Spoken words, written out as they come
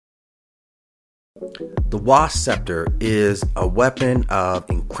The Wasp Scepter is a weapon of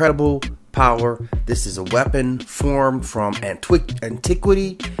incredible power. This is a weapon formed from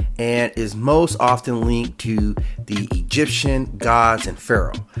antiquity and is most often linked to the Egyptian gods and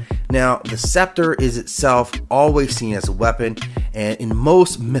Pharaoh. Now, the scepter is itself always seen as a weapon, and in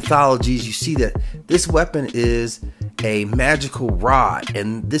most mythologies, you see that this weapon is a magical rod,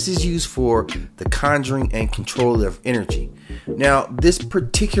 and this is used for the conjuring and control of energy. Now, this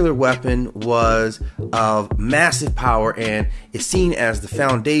particular weapon was of massive power and is seen as the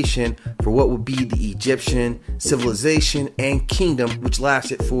foundation for what would be the Egyptian civilization and kingdom, which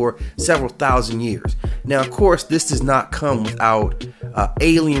lasted for several thousand years. Now, of course, this does not come without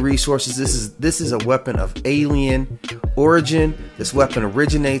alien resources. This is a weapon of alien origin. This weapon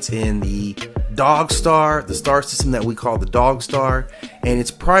originates in the Dog Star, the star system that we call the Dog Star, and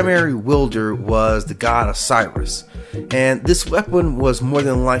its primary wielder was the god Osiris. And this weapon was more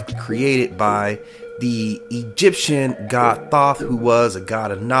than likely created by the Egyptian god Thoth, who was a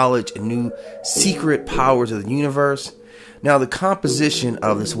god of knowledge and knew secret powers of the universe. Now, the composition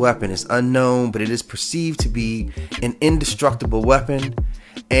of this weapon is unknown, but it is perceived to be an indestructible weapon,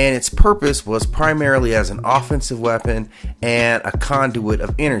 and its purpose was primarily as an offensive weapon and a conduit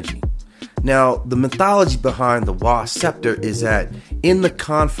of energy. Now, the mythology behind the Wasp Scepter is that in the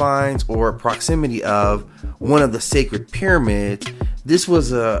confines or proximity of one of the sacred pyramids, this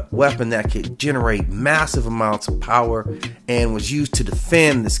was a weapon that could generate massive amounts of power and was used to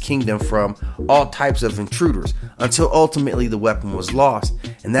defend this kingdom from all types of intruders until ultimately the weapon was lost.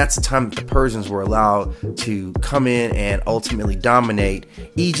 And that's the time that the Persians were allowed to come in and ultimately dominate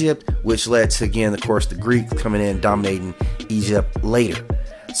Egypt, which led to, again, of course, the Greeks coming in and dominating Egypt later.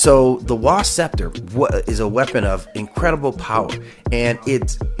 So the Wasp Scepter is a weapon of incredible power, and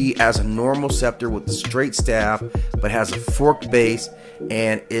it's as a normal scepter with a straight staff, but has a forked base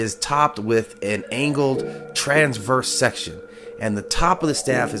and is topped with an angled transverse section. And the top of the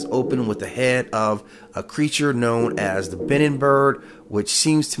staff is open with the head of a creature known as the Benin bird, which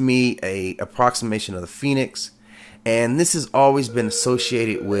seems to me a approximation of the phoenix. And this has always been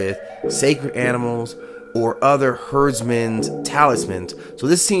associated with sacred animals or other herdsmen's talismans. So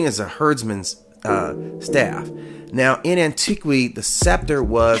this is seen as a herdsman's staff. Now, in antiquity, the scepter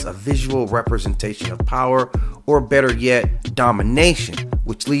was a visual representation of power, or better yet, domination,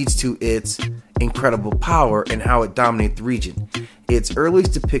 which leads to its incredible power and how it dominated the region. Its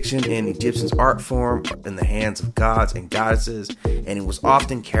earliest depiction in Egyptian art form in the hands of gods and goddesses, and it was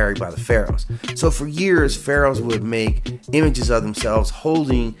often carried by the pharaohs. So for years, pharaohs would make images of themselves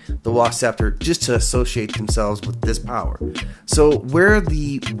holding the Wasp Scepter just to associate themselves with this power. So where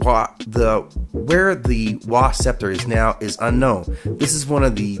the Wasp Scepter is now is unknown. This is one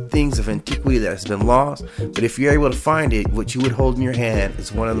of the things of antiquity that has been lost, but if you're able to find it, what you would hold in your hand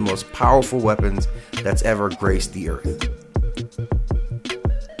is one of the most powerful weapons that's ever graced the earth.